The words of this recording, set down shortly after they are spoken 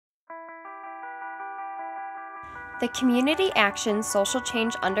The Community Action Social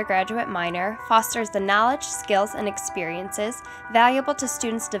Change undergraduate minor fosters the knowledge, skills, and experiences valuable to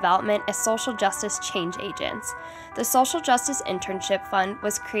students' development as social justice change agents. The Social Justice Internship Fund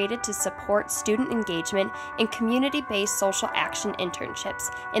was created to support student engagement in community-based social action internships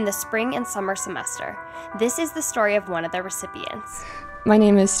in the spring and summer semester. This is the story of one of the recipients. My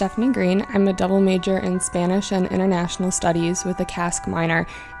name is Stephanie Green. I'm a double major in Spanish and International Studies with a CASC minor,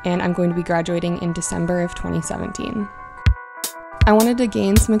 and I'm going to be graduating in December of 2017. I wanted to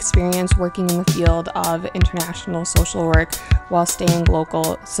gain some experience working in the field of international social work while staying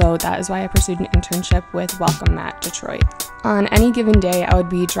local, so that is why I pursued an internship with Welcome Mat Detroit. On any given day, I would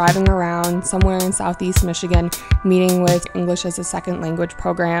be driving around somewhere in Southeast Michigan, meeting with English as a second language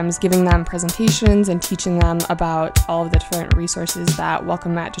programs, giving them presentations and teaching them about all of the different resources that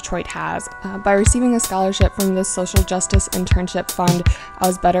Welcome Mat Detroit has. By receiving a scholarship from the Social Justice Internship Fund, I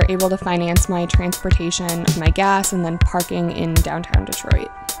was better able to finance my transportation, my gas, and then parking in downtown Detroit.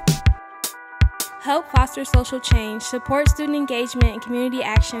 Help foster social change, support student engagement and community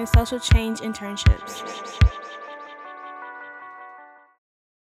action social change internships.